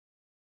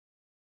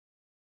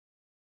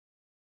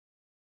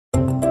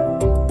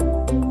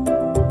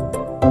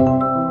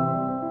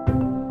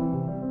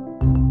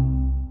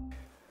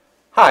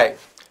Hi,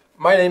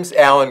 my name's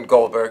Alan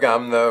Goldberg.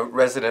 I'm the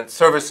Resident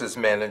Services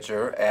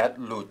Manager at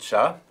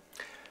L.U.CH.A.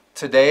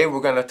 Today we're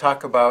going to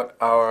talk about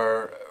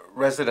our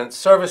resident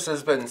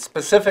services, but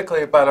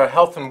specifically about our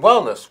health and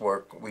wellness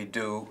work we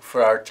do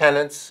for our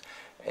tenants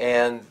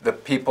and the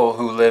people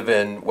who live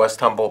in West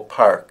Humboldt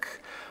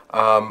Park.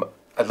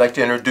 I'd like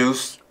to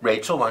introduce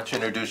Rachel. Why don't you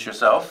introduce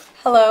yourself?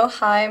 Hello,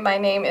 hi, my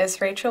name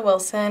is Rachel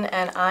Wilson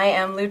and I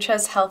am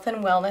L.U.CH.A's Health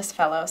and Wellness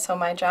Fellow. So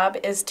my job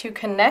is to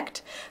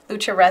connect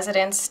L.U.CH.A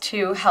residents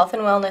to health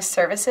and wellness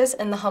services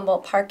in the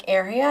Humboldt Park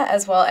area,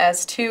 as well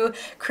as to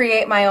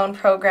create my own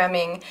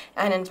programming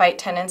and invite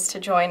tenants to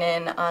join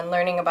in on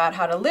learning about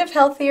how to live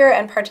healthier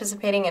and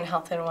participating in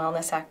health and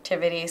wellness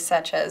activities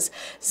such as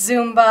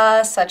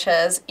Zumba, such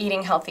as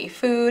eating healthy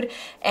food,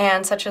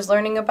 and such as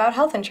learning about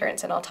health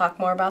insurance, and I'll talk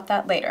more about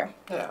that later.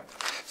 Yeah.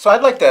 So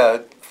I'd like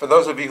to, for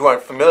those of you who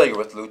aren't familiar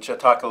with L.U.CH.A,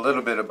 talk a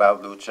little bit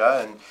about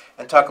L.U.CH.A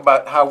and talk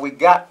about how we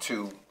got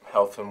to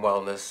health and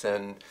wellness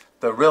and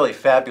the really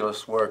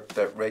fabulous work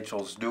that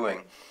Rachel's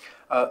doing.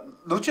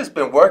 L.U.CH.A's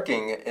been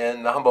working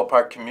in the Humboldt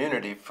Park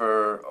community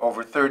for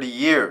over 30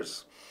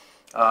 years.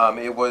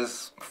 It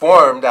was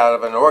formed out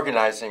of an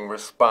organizing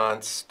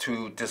response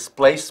to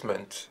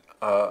displacement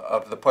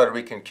of the Puerto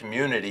Rican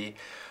community,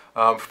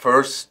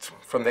 first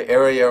from the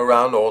area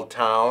around Old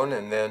Town,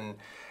 and then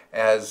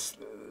as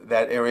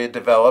that area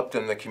developed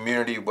and the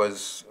community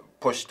was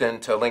pushed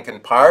into Lincoln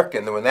Park,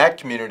 and then when that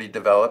community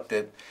developed,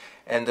 it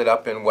ended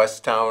up in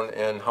West Town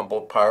and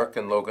Humboldt Park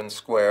and Logan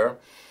Square.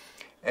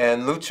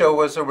 And L.U.CH.A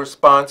was a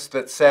response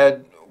that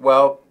said,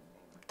 well,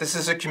 this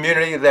is a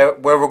community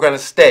where we're going to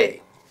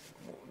stay.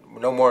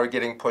 No more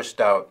getting pushed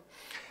out.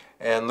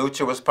 And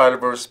L.U.CH.A was part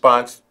of a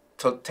response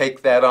to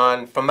take that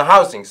on from the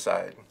housing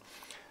side.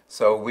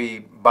 So we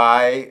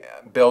buy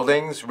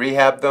buildings,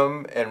 rehab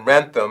them, and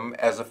rent them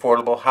as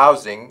affordable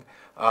housing,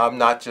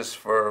 not just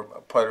for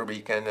Puerto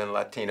Rican and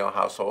Latino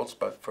households,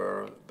 but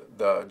for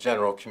the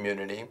general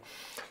community.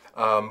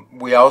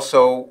 We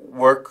also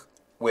work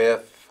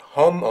with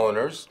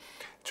homeowners,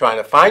 trying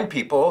to find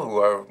people who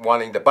are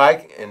wanting to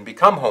buy and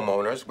become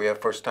homeowners. We have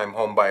first-time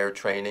home buyer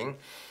training.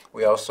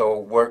 We also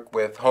work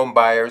with home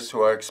buyers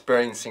who are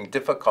experiencing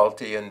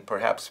difficulty and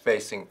perhaps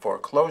facing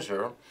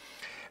foreclosure.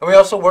 And we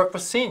also work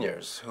with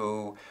seniors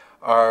who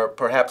are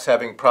perhaps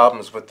having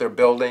problems with their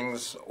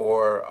buildings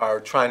or are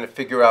trying to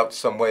figure out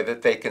some way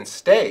that they can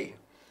stay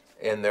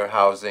in their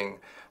housing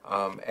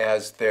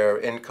as their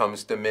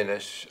incomes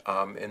diminish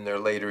in their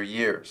later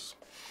years.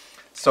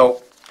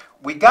 So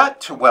we got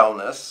to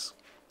wellness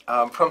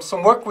from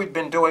some work we've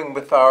been doing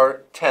with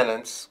our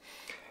tenants,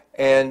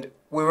 and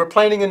we were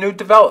planning a new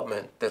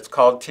development that's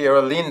called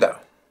Tierra Linda.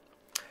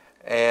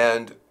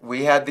 And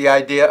we had the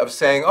idea of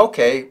saying,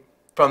 okay,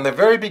 from the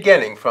very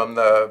beginning, from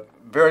the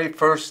very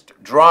first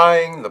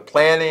drawing, the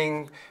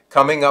planning,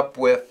 coming up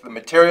with the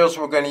materials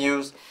we're going to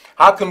use,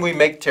 how can we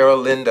make Tierra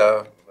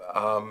Linda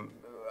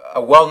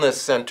a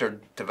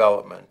wellness-centered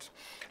development?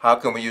 How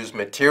can we use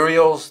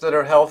materials that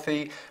are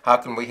healthy? How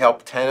can we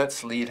help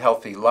tenants lead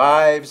healthy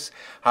lives?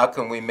 How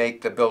can we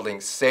make the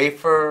buildings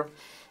safer?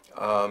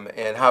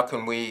 And how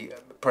can we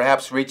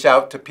perhaps reach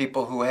out to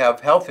people who have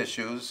health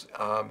issues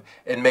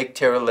and make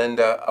Tierra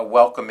Linda a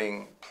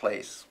welcoming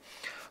place?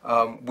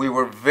 We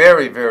were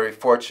very, very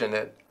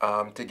fortunate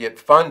to get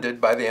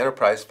funded by the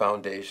Enterprise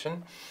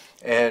Foundation,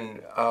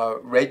 and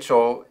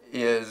Rachel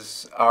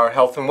is our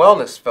Health and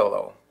Wellness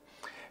Fellow.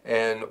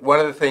 And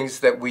one of the things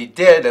that we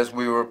did as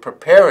we were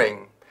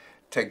preparing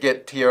to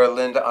get Tierra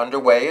Linda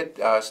underway, it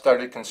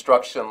started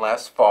construction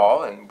last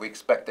fall, and we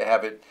expect to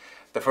have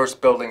the first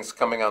buildings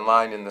coming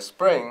online in the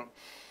spring,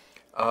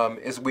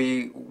 is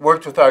we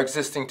worked with our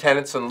existing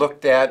tenants and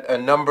looked at a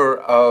number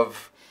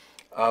of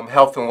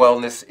health and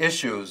wellness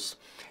issues.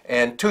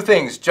 And two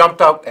things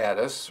jumped out at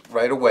us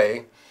right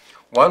away.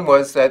 One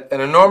was that an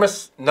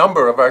enormous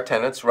number of our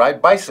tenants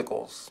ride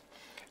bicycles,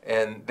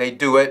 and they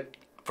do it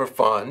for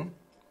fun,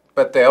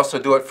 but they also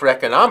do it for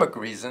economic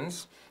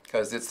reasons,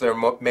 because it's their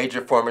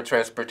major form of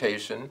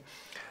transportation.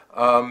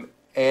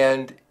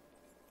 And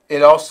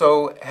it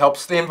also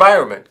helps the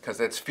environment, because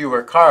it's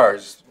fewer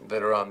cars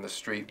that are on the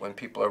street when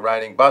people are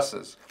riding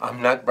buses.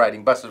 I'm not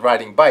riding buses,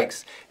 riding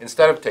bikes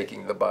instead of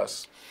taking the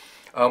bus.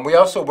 We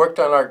also worked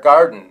on our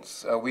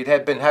gardens. We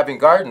had been having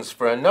gardens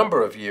for a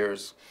number of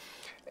years,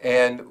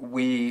 and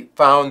we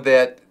found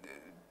that,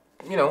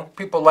 you know,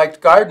 people liked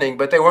gardening,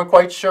 but they weren't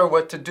quite sure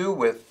what to do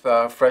with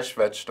fresh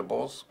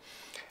vegetables.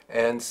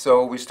 And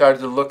so we started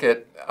to look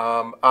at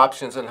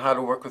options on how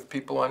to work with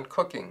people on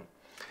cooking.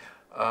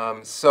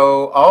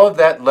 So all of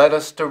that led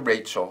us to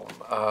Rachel,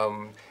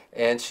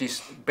 and she's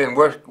been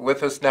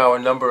with us now a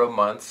number of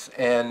months,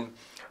 and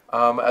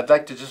I'd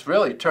like to just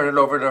really turn it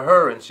over to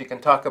her, and she can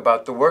talk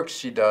about the work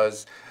she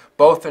does,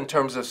 both in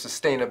terms of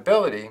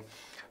sustainability,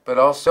 but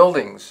also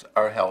buildings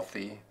are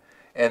healthy,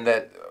 and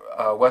that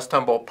West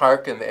Humboldt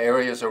Park and the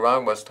areas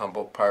around West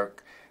Humboldt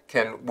Park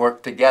can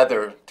work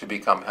together to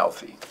become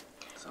healthy.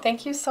 So.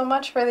 Thank you so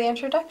much for the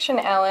introduction,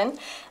 Alan.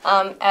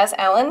 As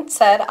Alan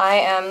said, I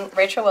am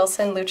Rachel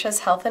Wilson, L.U.CH.A's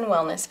Health and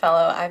Wellness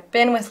Fellow. I've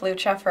been with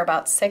L.U.CH.A for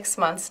about 6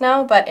 months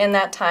now, but in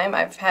that time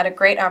I've had a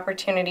great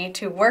opportunity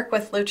to work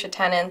with L.U.CH.A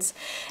tenants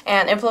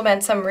and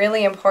implement some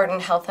really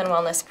important health and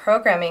wellness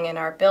programming in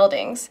our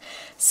buildings.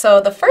 So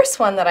the first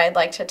one that I'd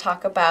like to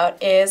talk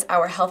about is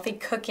our healthy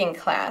cooking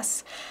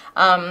class.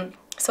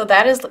 So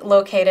that is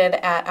located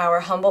at our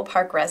Humboldt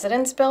Park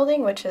Residence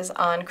building, which is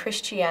on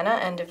Christiana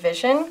and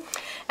Division.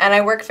 And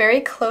I work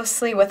very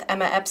closely with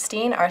Emma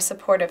Epstein, our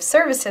supportive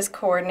services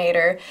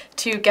coordinator,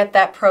 to get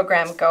that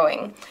program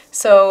going.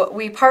 So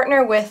we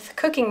partner with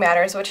Cooking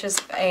Matters, which is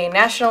a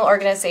national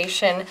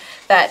organization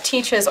that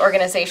teaches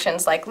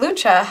organizations like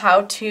L.U.CH.A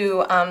how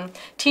to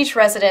teach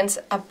residents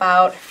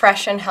about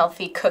fresh and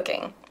healthy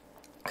cooking.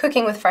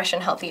 Cooking with fresh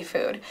and healthy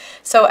food.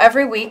 So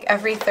every week,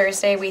 every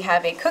Thursday, we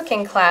have a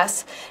cooking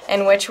class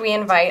in which we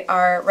invite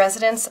our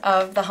residents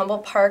of the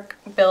Humboldt Park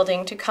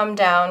building to come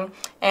down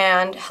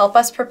and help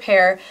us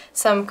prepare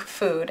some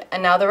food.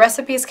 And now the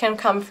recipes can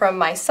come from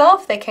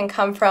myself, they can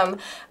come from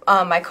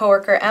my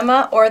coworker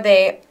Emma, or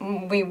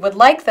we would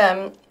like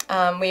them.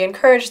 We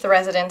encourage the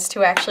residents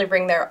to actually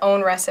bring their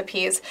own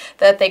recipes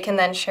that they can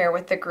then share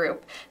with the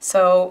group.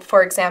 So,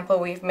 for example,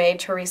 we've made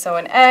chorizo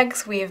and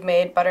eggs, we've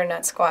made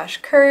butternut squash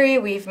curry,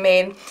 we've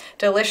made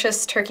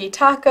delicious turkey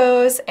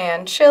tacos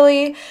and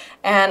chili,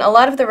 and a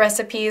lot of the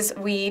recipes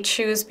we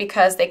choose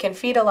because they can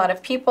feed a lot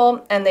of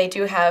people and they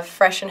do have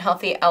fresh and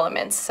healthy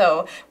elements.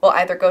 So we'll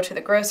either go to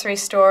the grocery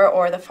store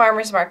or the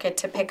farmer's market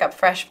to pick up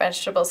fresh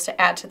vegetables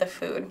to add to the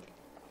food.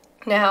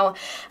 Now,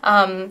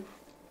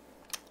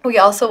 we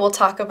also will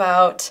talk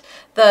about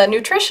the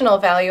nutritional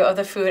value of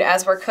the food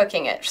as we're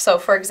cooking it. So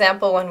for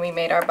example, when we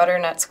made our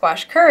butternut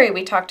squash curry,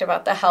 we talked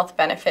about the health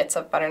benefits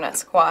of butternut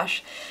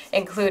squash,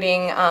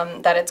 including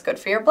that it's good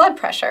for your blood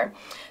pressure.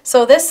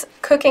 So this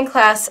cooking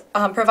class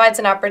provides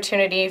an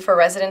opportunity for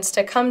residents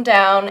to come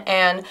down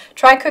and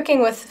try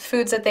cooking with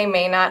foods that they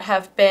may not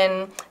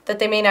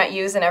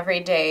use in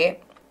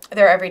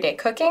their everyday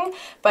cooking,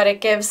 but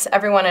it gives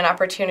everyone an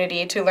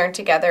opportunity to learn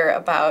together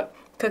about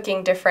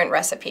cooking different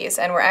recipes,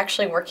 and we're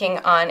actually working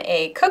on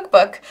a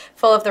cookbook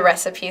full of the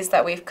recipes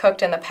that we've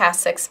cooked in the past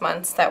 6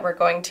 months that we're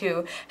going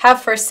to have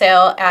for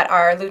sale at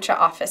our L.U.CH.A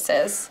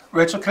offices.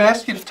 Rachel, can I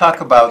ask you to talk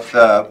about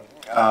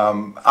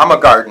I'm a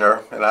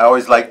gardener, and I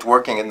always liked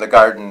working in the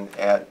garden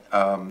at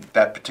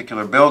that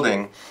particular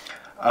building,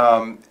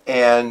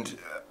 and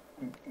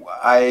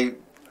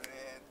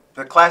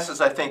the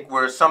classes I think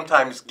were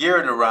sometimes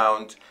geared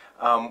around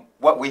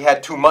what we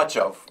had too much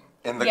of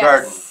in the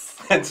garden.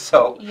 And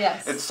so,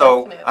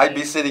 Definitely. I'd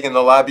be sitting in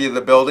the lobby of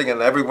the building,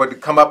 and everyone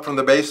would come up from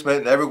the basement,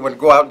 and everyone would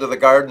go out into the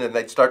garden, and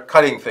they'd start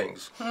cutting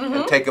things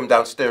and take them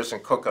downstairs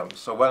and cook them.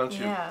 So why don't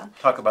you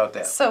talk about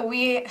that? So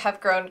we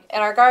have grown, in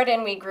our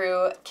garden, we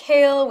grew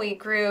kale, we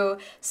grew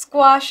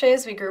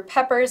squashes, we grew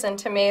peppers and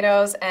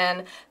tomatoes, and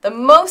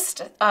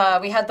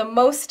we had the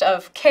most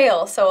of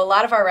kale. So a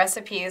lot of our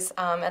recipes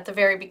at the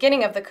very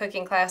beginning of the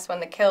cooking class, when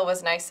the kale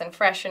was nice and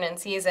fresh and in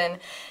season,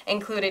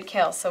 included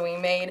kale. So we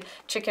made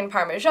chicken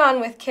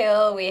parmesan with kale.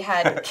 We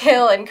had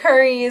kale and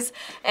curries,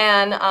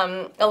 and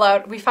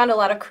we found a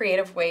lot of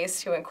creative ways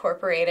to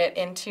incorporate it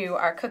into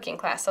our cooking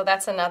class. So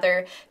that's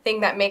another thing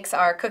that makes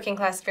our cooking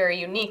class very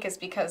unique, is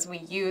because we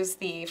use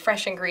the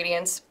fresh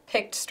ingredients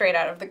picked straight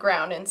out of the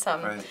ground in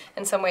some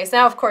ways.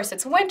 Now, of course,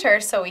 it's winter,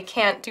 so we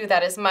can't do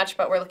that as much,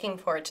 but we're looking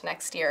forward to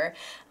next year,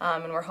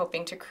 and we're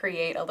hoping to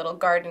create a little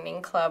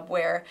gardening club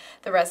where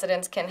the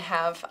residents can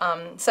have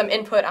some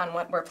input on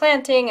what we're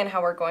planting and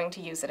how we're going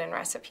to use it in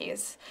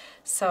recipes.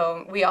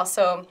 So we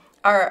also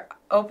are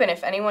open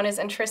if anyone is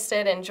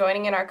interested in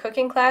joining in our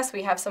cooking class.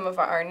 We have some of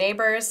our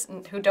neighbors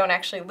who don't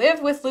actually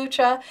live with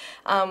L.U.CH.A.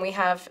 We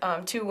have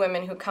 2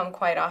 women who come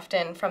quite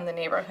often from the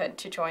neighborhood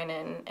to join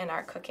in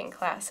our cooking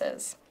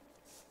classes.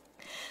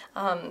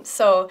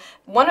 So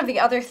one of the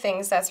other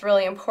things that's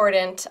really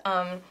important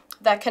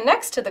that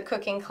connects to the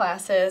cooking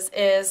classes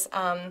is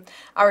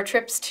our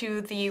trips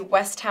to the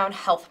Westtown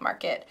Health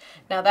Market.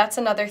 Now that's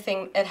another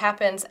thing. It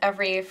happens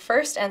every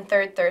first and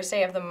third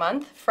Thursday of the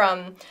month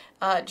from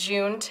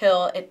June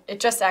till it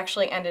just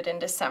actually ended in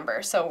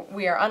December. So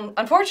we are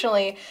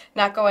unfortunately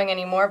not going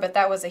anymore, but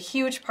that was a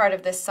huge part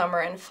of this summer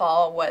and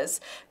fall,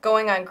 was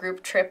going on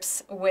group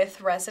trips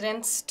with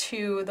residents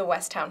to the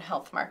Westtown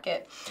Health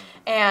Market.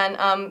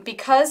 And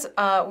because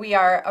we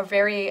are a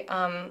very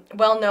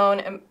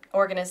well-known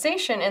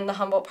organization in the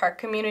Humboldt Park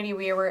community,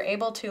 we were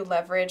able to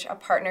leverage a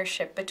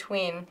partnership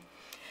between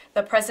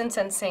the Presence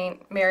and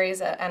St.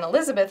 Mary's and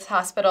Elizabeth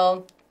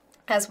Hospital,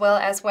 as well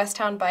as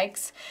Westtown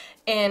Bikes,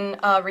 in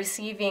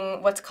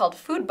receiving what's called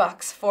food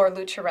bucks for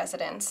L.U.CH.A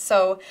residents.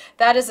 So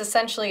that is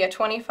essentially a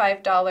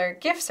 $25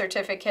 gift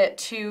certificate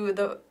to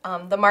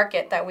the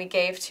market that we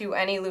gave to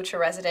any L.U.CH.A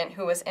resident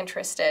who was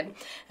interested.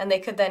 And they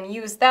could then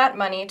use that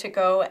money to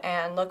go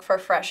and look for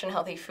fresh and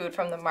healthy food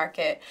from the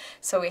market.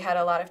 So we had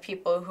a lot of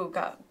people who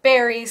got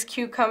berries,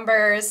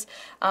 cucumbers,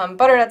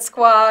 butternut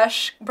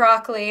squash,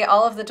 broccoli,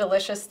 all of the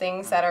delicious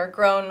things that are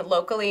grown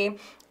locally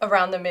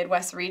around the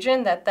Midwest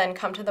region that then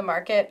come to the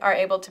market are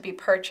able to be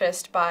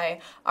purchased by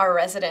our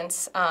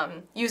residents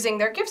using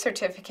their gift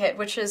certificate,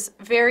 which is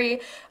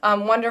very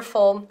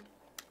wonderful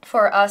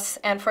for us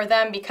and for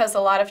them, because a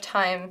lot of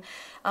time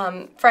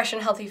fresh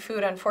and healthy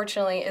food,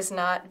 unfortunately, is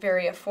not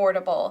very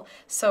affordable.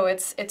 So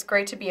it's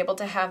great to be able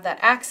to have that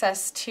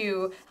access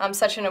to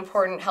such an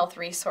important health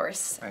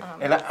resource. Right.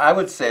 And I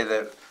would say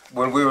that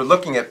when we were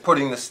looking at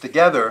putting this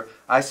together,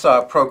 I saw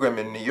a program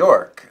in New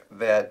York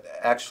that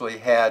actually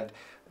had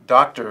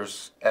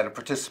doctors at a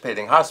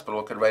participating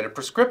hospital could write a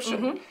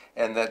prescription,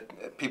 and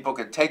that people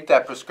could take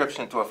that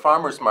prescription to a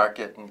farmer's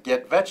market and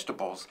get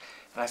vegetables.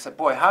 And I said,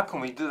 boy, how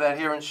can we do that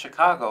here in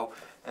Chicago?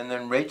 And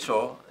then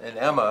Rachel and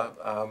Emma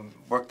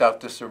worked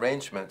out this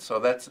arrangement. So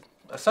that's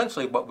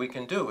essentially what we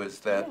can do, is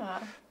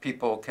that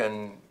people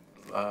can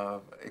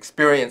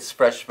experience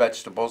fresh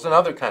vegetables and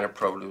other kind of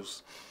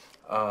produce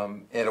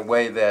in a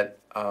way that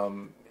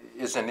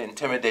isn't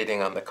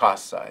intimidating on the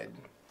cost side.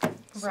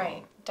 So.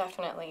 Right,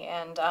 definitely.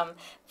 And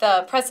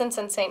the presence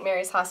in St.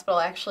 Mary's Hospital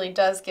actually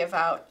does give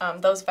out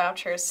those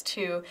vouchers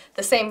to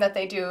the same that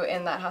they do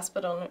in that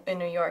hospital in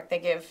New York. They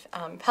give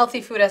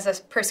healthy food as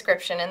a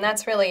prescription, and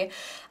that's really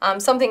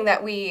something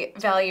that we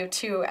value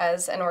too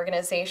as an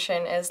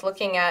organization, is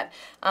looking at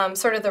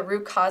sort of the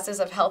root causes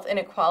of health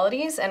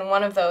inequalities, and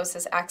one of those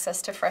is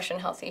access to fresh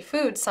and healthy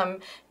food. Some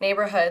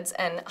neighborhoods,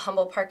 and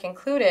Humboldt Park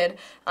included,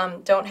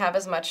 don't have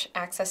as much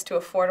access to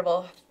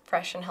affordable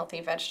fresh and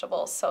healthy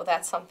vegetables. So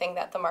that's something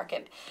that the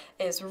market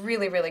is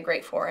really, really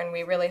great for, and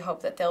we really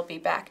hope that they'll be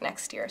back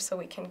next year so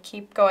we can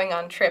keep going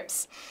on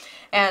trips.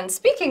 And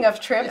speaking of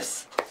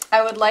trips,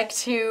 I would like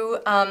to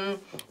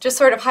just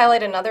sort of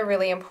highlight another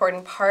really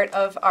important part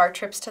of our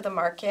trips to the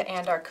market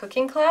and our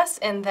cooking class,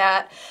 in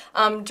that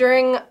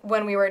during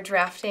when we were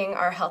drafting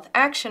our health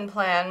action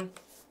plan,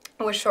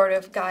 which sort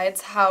of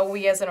guides how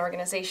we as an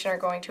organization are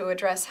going to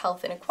address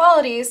health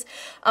inequalities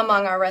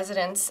among our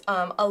residents.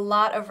 A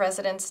lot of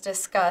residents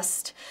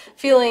discussed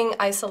feeling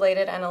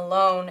isolated and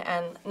alone,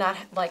 and not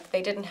like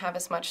they didn't have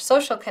as much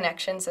social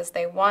connections as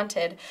they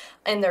wanted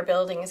in their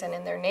buildings and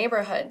in their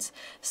neighborhoods.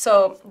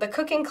 So the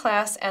cooking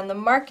class and the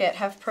market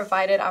have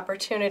provided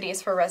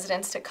opportunities for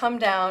residents to come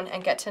down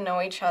and get to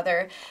know each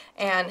other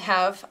and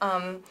have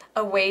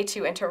a way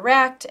to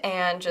interact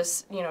and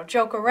just,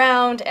 joke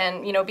around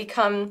and,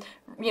 become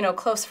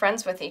close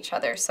friends with each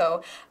other.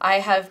 So I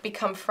have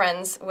become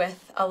friends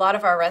with a lot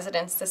of our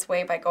residents this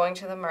way by going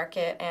to the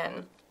market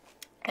and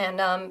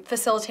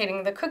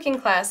facilitating the cooking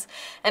class,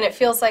 and it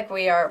feels like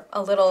we are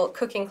a little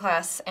cooking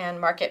class and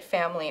market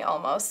family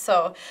almost.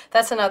 So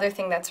that's another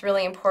thing that's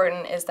really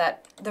important, is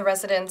that the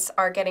residents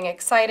are getting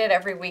excited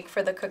every week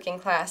for the cooking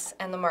class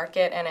and the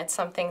market, and it's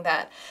something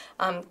that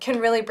can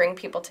really bring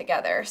people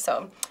together.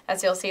 So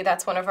as you'll see,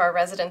 that's one of our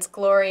residents,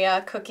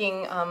 Gloria,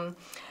 cooking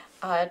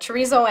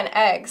chorizo and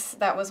eggs.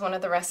 That was one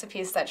of the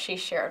recipes that she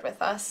shared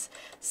with us.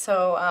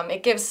 So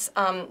it gives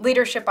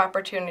leadership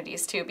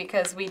opportunities too,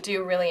 because we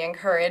do really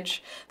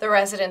encourage the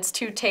residents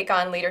to take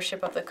on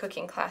leadership of the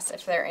cooking class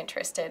if they're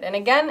interested. And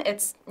again,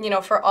 it's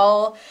for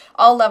all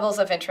levels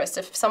of interest.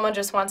 If someone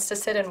just wants to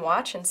sit and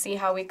watch and see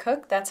how we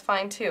cook, that's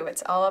fine too.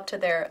 It's all up to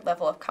their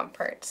level of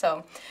comfort.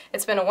 So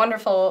it's been a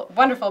wonderful,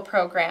 wonderful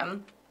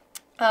program.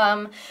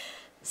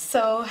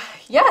 So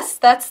yes,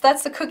 that's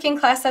the cooking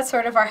class. That's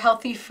sort of our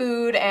healthy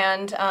food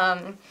and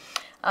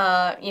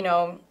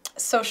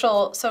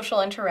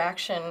social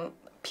interaction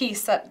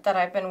piece that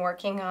I've been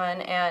working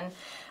on. And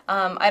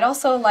I'd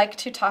also like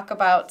to talk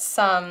about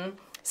some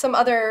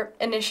other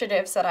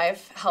initiatives that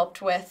I've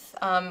helped with.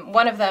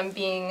 One of them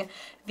being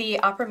the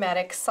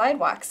Operatic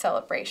Sidewalk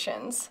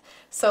celebrations.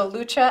 So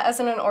L.U.CH.A as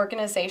an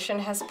organization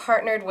has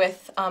partnered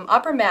with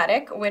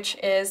Operatic, which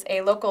is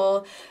a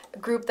local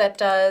group that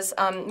does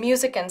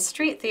music and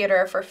street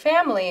theater for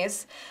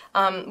families.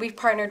 We've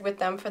partnered with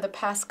them for the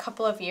past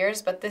couple of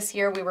years, but this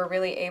year we were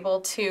really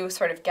able to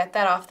sort of get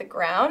that off the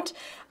ground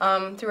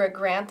through a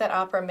grant that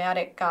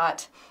Operatic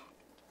got.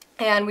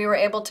 And we were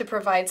able to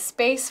provide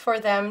space for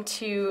them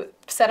to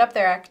set up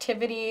their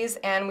activities,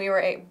 and we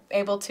were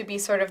able to be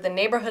sort of the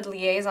neighborhood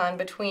liaison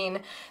between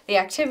the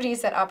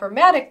activities that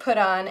Operatic put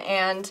on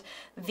and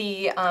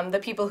the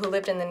people who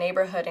lived in the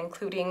neighborhood,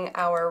 including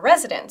our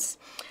residents.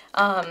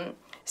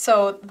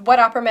 So what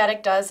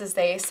Operatic does is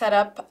they set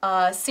up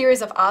a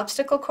series of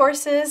obstacle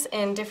courses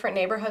in different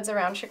neighborhoods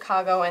around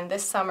Chicago, and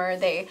this summer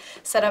they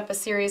set up a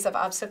series of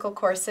obstacle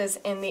courses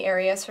in the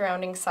area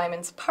surrounding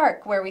Simons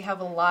Park, where we have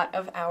a lot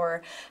of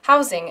our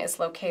housing is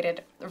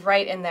located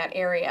right in that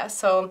area.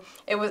 So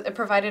it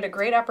provided a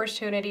great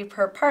opportunity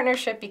for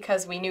partnership,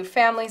 because we knew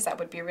families that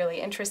would be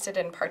really interested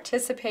in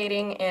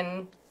participating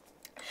in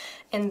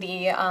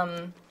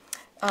the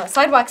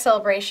sidewalk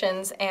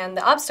celebrations and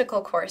the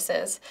obstacle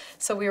courses.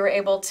 So we were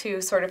able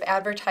to sort of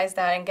advertise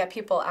that and get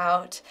people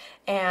out.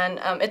 And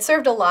it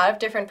served a lot of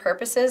different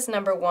purposes.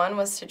 Number one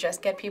was to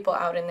just get people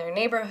out in their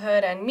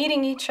neighborhood and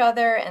meeting each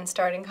other and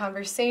starting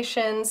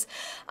conversations.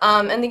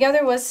 And the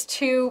other was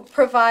to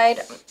provide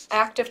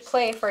active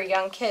play for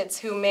young kids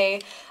who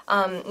may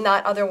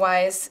not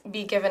otherwise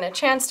be given a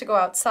chance to go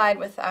outside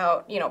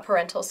without,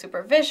 parental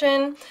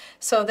supervision.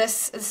 So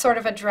this sort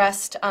of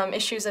addressed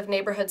issues of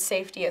neighborhood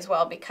safety as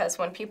well, because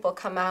when people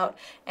come out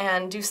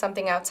and do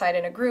something outside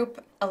in a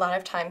group, a lot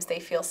of times they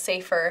feel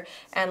safer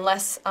and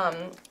less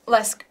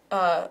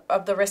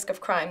of the risk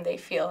of crime they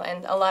feel.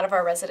 And a lot of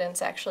our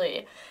residents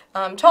actually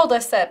told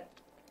us that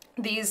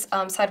these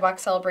sidewalk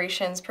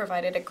celebrations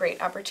provided a great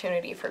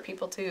opportunity for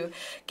people to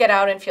get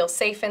out and feel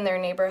safe in their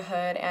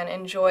neighborhood and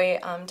enjoy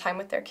time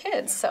with their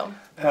kids. So,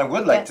 and I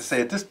would like to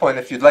say at this point,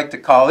 if you'd like to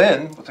call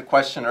in with a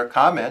question or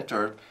comment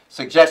or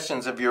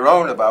suggestions of your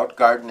own about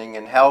gardening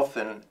and health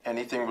and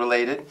anything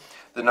related,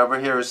 the number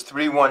here is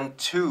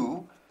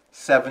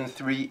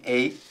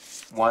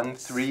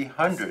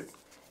 312-738-1300.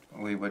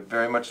 We would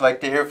very much like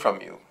to hear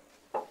from you.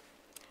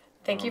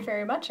 Thank you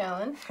very much,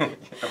 Alan. You're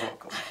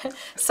welcome.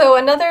 So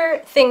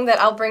another thing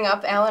that I'll bring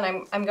up,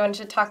 Alan, I'm going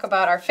to talk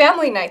about our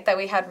family night that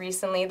we had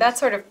recently. That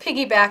sort of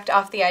piggybacked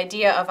off the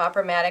idea of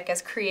Operatic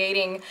as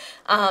creating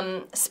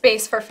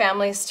space for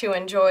families to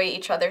enjoy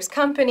each other's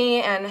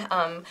company and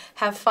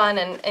have fun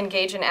and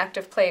engage in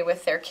active play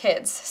with their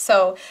kids.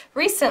 So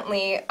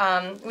recently,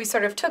 we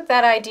sort of took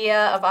that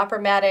idea of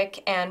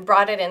Operatic and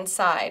brought it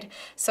inside.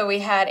 So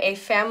we had a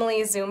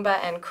family Zumba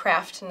and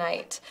craft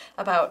night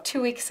about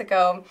 2 weeks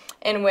ago,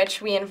 in which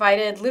we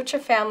invited L.U.CH.A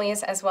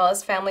families as well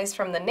as families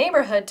from the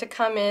neighborhood to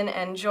come in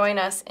and join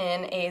us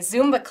in a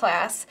Zumba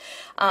class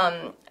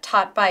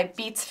taught by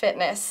Beats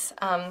Fitness.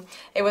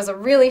 It was a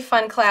really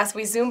fun class.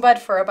 We Zumba'd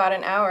for about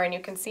an hour, and you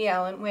can see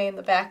Alan way in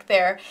the back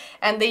there.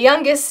 And the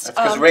youngest... That's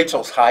because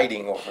Rachel's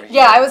hiding over here.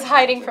 Yeah, I was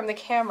hiding from the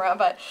camera,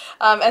 but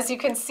as you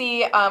can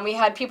see, we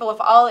had people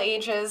of all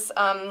ages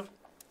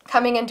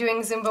coming and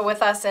doing Zumba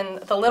with us, and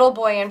the little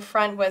boy in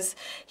front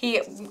he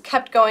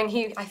kept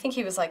going. I think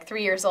he was like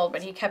 3 years old,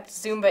 but he kept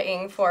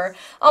Zumbaing for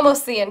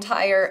almost the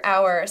entire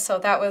hour. So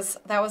that was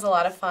a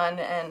lot of fun,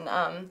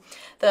 and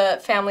the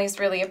families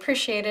really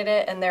appreciated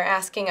it, and they're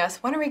asking us,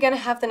 when are we going to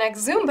have the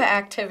next Zumba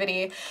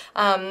activity?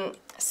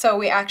 So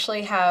we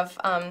actually have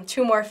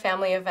 2 more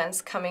family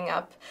events coming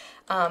up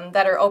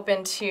that are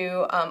open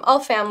to all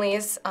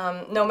families.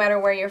 No matter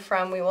where you're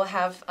from, we will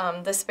have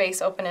the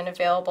space open and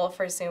available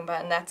for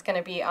Zumba, and that's going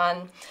to be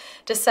on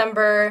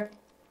December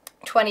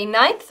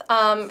 29th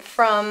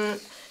from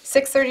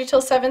 6:30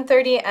 till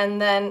 7:30,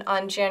 and then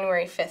on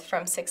January 5th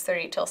from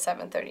 6:30 till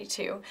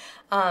 7:32.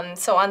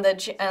 So on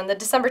the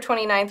December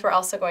 29th, we're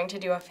also going to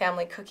do a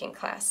family cooking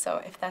class.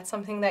 So if that's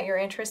something that you're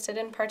interested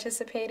in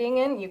participating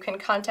in, you can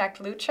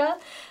contact L.U.CH.A.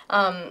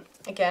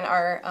 Again,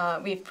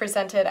 we've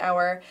presented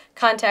our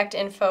contact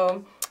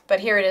info, but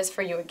here it is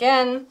for you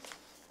again.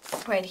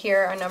 Right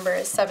here, our number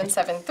is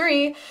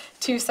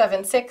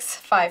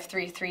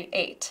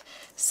 773-276-5338.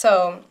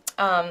 So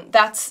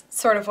that's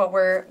sort of what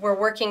we're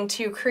working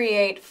to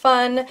create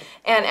fun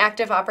and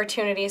active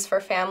opportunities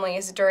for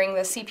families during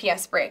the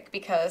CPS break,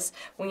 because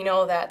we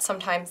know that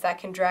sometimes that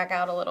can drag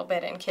out a little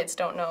bit and kids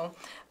don't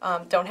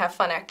have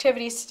fun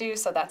activities to do,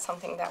 so that's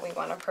something that we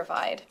want to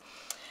provide.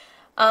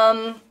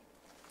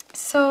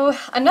 So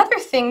another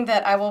thing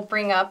that I will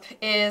bring up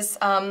is,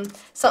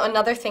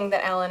 another thing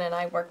that Alan and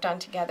I worked on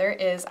together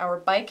is our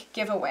bike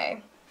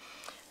giveaway.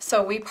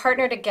 So we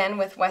partnered again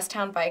with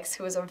Westtown Bikes,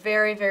 who is a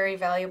very, very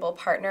valuable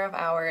partner of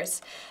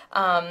ours.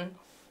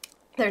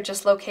 They're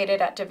just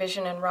located at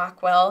Division in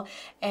Rockwell,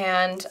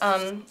 and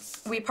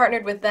we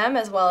partnered with them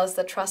as well as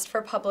the Trust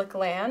for Public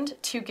Land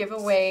to give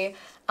away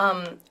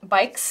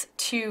bikes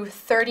to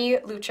 30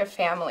 L.U.CH.A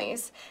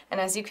families. And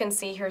as you can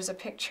see, here's a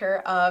picture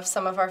of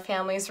some of our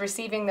families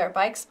receiving their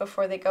bikes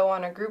before they go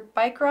on a group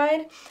bike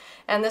ride.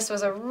 And this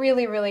was a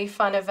really, really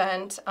fun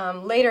event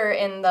later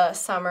in the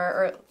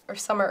summer or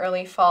summer,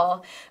 early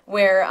fall,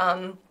 where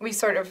we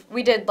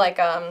did like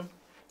a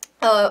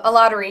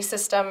lottery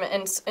system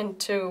and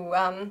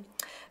to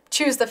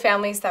choose the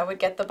families that would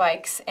get the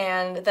bikes,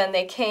 and then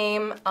they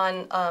came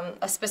on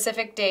a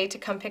specific day to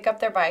come pick up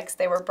their bikes.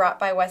 They were brought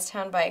by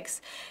Westtown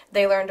Bikes.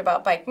 They learned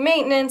about bike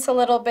maintenance a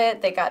little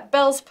bit. They got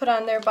bells put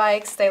on their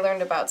bikes. They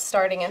learned about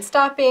starting and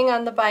stopping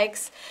on the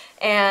bikes,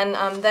 and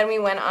then we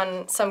went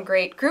on some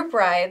great group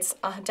rides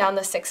down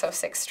the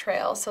 606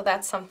 trail. So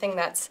that's something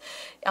that's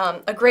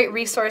a great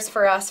resource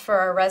for us, for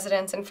our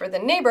residents, and for the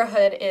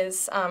neighborhood,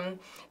 is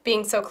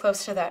being so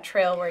close to that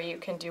trail where you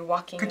can do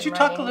walking and Could you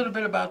running. talk a little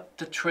bit about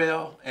the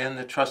trail and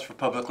the Trust for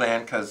Public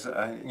Land? Because,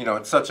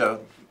 it's such a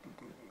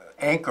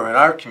anchor in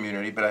our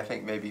community, but I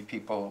think maybe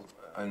people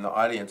in the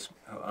audience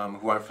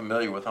who aren't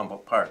familiar with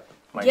Humboldt Park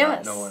might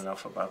not know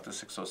enough about the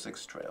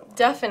 606 trail.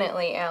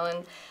 Definitely,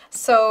 Alan.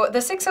 So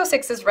the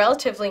 606 is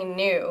relatively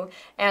new,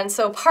 and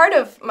so part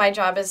of my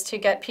job is to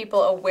get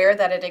people aware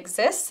that it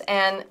exists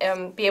and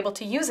be able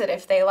to use it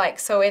if they like.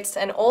 So it's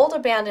an old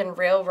abandoned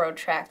railroad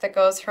track that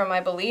goes from, I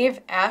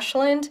believe,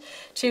 Ashland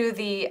to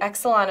the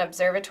Exelon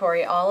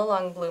Observatory all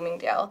along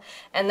Bloomingdale,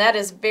 and that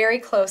is very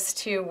close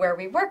to where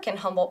we work in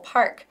Humboldt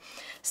Park.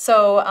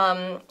 So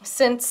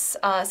since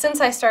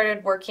I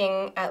started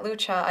working at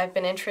L.U.CH.A, I've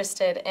been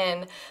interested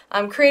in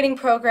creating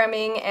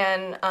programming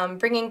and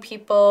bringing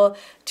people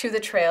to the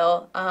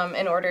trail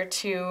in order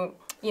to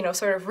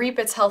sort of reap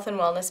its health and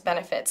wellness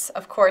benefits.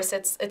 Of course,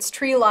 it's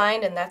tree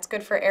lined, and that's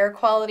good for air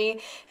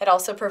quality. It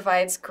also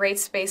provides great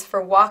space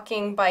for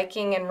walking,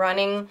 biking, and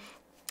running.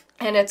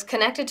 And it's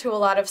connected to a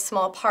lot of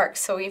small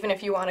parks, so even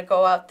if you want to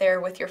go out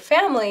there with your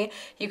family,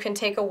 you can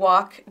take a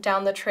walk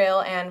down the trail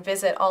and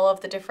visit all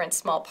of the different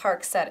small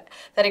parks that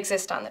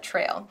exist on the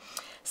trail.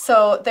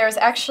 So there's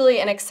actually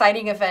an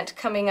exciting event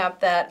coming up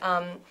that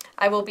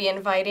I will be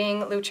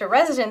inviting L.U.CH.A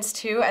residents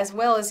to, as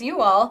well as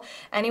you all.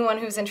 Anyone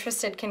who's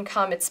interested can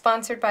come. It's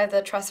sponsored by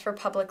the Trust for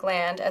Public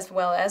Land as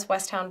well as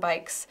Westtown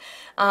Bikes.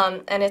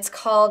 And it's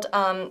called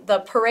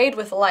the Parade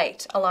with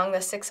Light along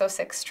the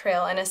 606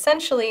 Trail. And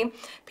essentially,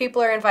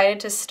 people are invited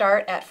to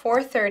start at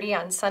 4:30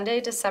 on Sunday,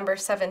 December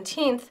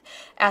 17th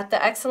at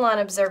the L.U.CH.A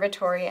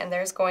Observatory, and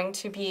there's going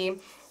to be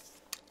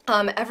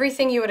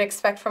everything you would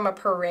expect from a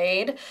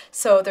parade.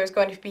 So there's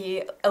going to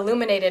be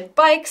illuminated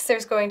bikes,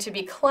 there's going to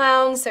be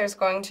clowns, there's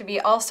going to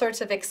be all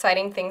sorts of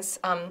exciting things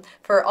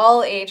for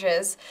all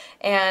ages.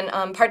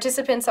 And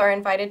participants are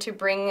invited to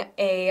bring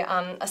a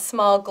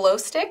small glow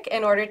stick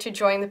in order to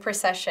join the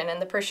procession. And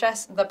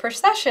the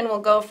procession will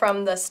go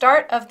from the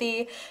start of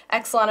the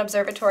L.U.CH.A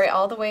Observatory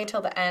all the way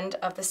till the end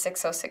of the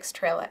 606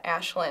 Trail at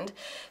Ashland.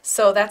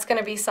 So that's going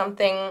to be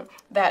something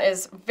that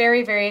is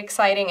very, very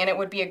exciting, and it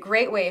would be a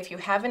great way if you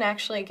haven't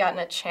actually gotten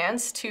a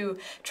chance to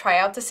try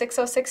out the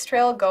 606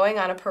 Trail. Going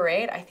on a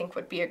parade, I think,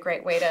 would be a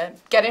great way to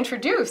get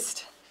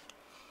introduced.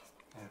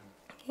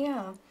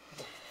 Yeah.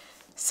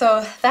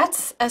 So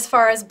that's as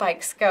far as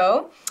bikes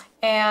go.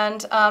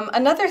 And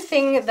another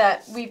thing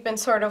that we've been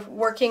sort of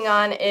working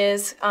on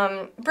is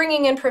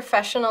bringing in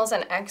professionals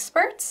and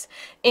experts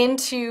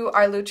into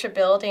our L.U.CH.A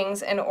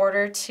buildings in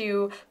order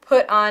to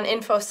put on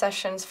info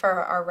sessions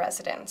for our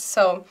residents.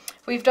 So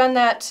we've done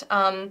that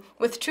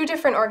with two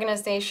different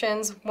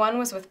organizations. One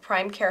was with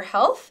Prime Care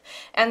Health,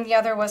 and the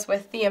other was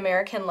with the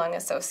American Lung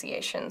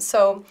Association.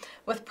 So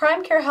with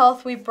Prime Care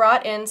Health, we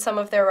brought in some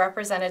of their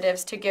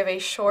representatives to give a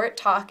short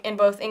talk in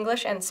both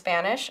English and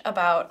Spanish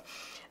about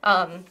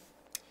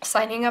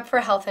signing up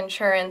for health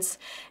insurance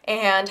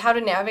and how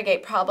to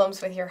navigate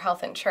problems with your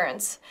health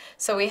insurance.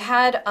 So we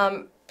had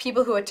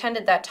people who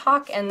attended that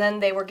talk, and then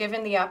they were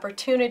given the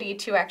opportunity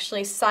to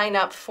actually sign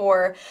up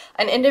for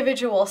an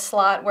individual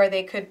slot where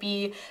they could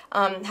be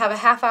have a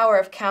half hour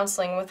of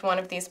counseling with one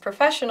of these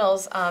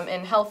professionals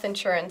in health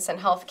insurance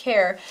and health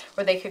care,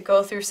 where they could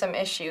go through some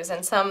issues.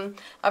 And some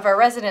of our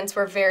residents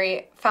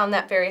found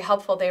that very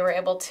helpful. They were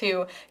able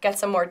to get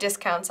some more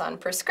discounts on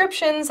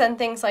prescriptions and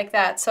things like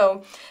that.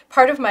 So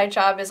part of my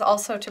job is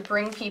also to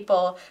bring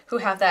people who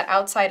have that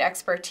outside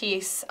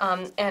expertise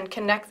and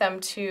connect them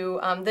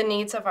to the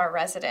needs of our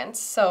residents.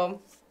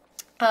 So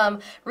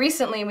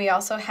recently we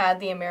also had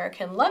the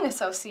American Lung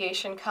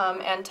Association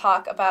come and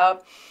talk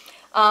about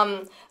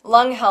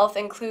lung health,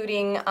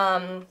 including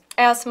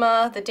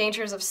asthma, the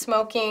dangers of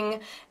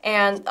smoking,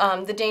 and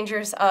the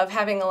dangers of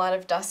having a lot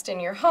of dust in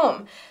your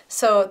home.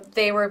 So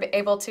they were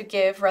able to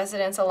give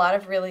residents a lot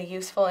of really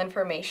useful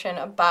information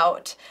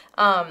about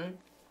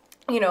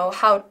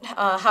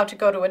how to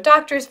go to a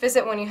doctor's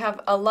visit when you have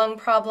a lung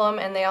problem,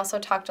 and they also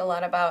talked a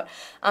lot about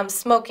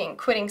smoking,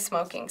 quitting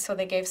smoking. So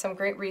they gave some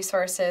great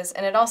resources,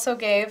 and it also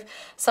gave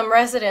some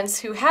residents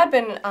who had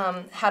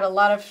a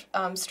lot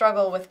of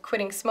struggle with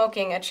quitting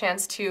smoking a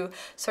chance to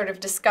sort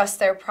of discuss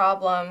their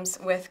problems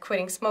with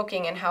quitting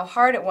smoking and how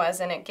hard it was,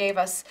 and it gave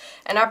us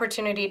an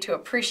opportunity to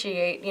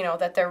appreciate,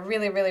 that they're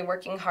really, really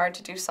working hard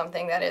to do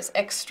something that is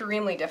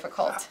extremely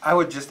difficult. I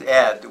would just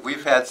add that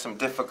we've had some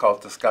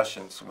difficult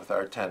discussions with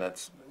our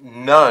tenants.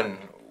 None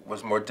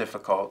was more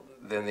difficult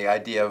than the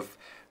idea of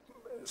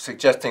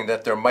suggesting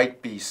that there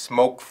might be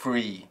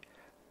smoke-free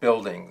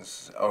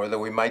buildings, or that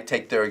we might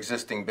take their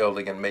existing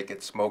building and make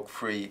it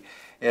smoke-free.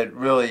 It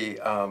really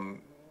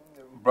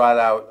brought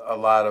out a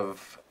lot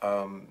of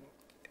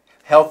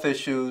health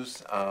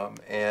issues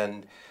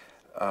and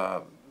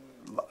a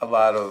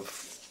lot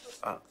of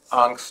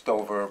angst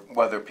over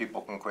whether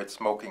people can quit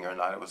smoking or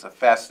not. It was a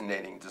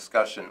fascinating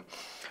discussion.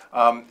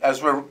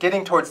 As we're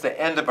getting towards the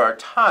end of our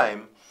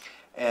time,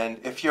 and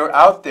if you're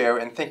out there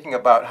and thinking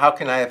about how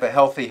can I have a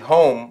healthy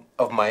home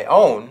of my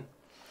own,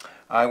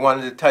 I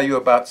wanted to tell you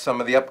about some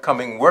of the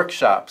upcoming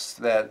workshops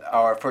that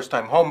our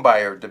first-time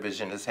homebuyer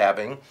division is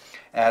having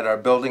at our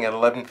building at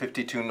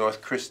 1152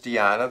 North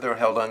Christiana. They're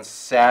held on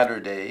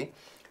Saturday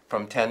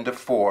from 10 to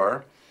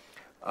 4.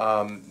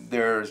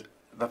 There's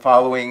the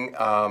following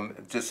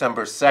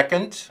December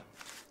 2nd.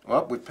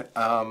 Well, we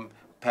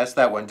passed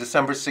that one.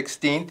 December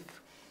 16th,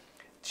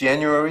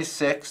 January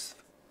 6th,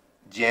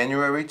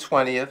 January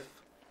 20th,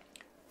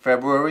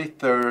 February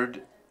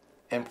 3rd,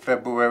 and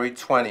February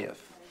 20th.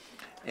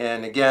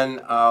 And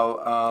again,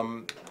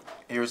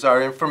 here's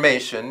our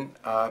information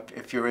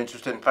if you're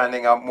interested in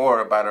finding out more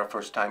about our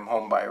first-time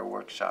homebuyer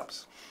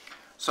workshops.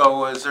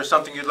 So is there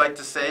something you'd like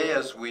to say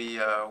as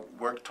we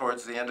work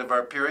towards the end of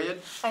our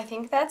period? I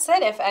think that's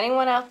it. If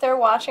anyone out there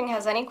watching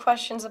has any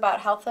questions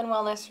about health and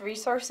wellness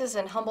resources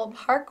in Humboldt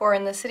Park or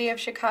in the city of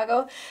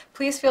Chicago,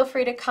 please feel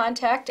free to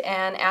contact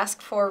and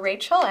ask for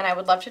Rachel, and I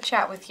would love to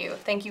chat with you.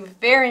 Thank you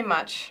very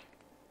much.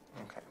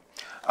 Okay.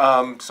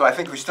 So I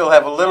think we still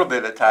have a little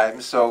bit of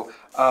time. So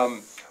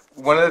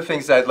one of the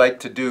things I'd like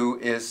to do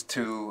is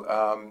to,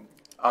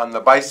 on the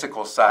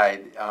bicycle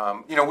side,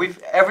 you know,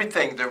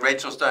 everything that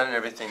Rachel's done and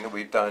everything that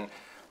we've done,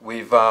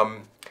 we've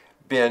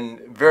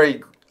been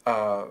very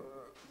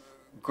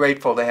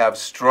grateful to have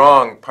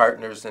strong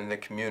partners in the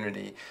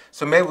community.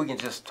 So maybe we can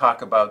just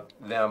talk about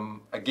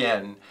them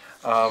again.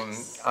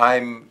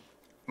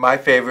 My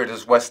favorite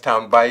is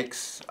Westtown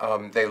Bikes.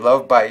 They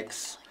love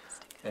bikes,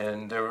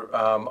 and they're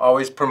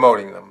always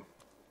promoting them.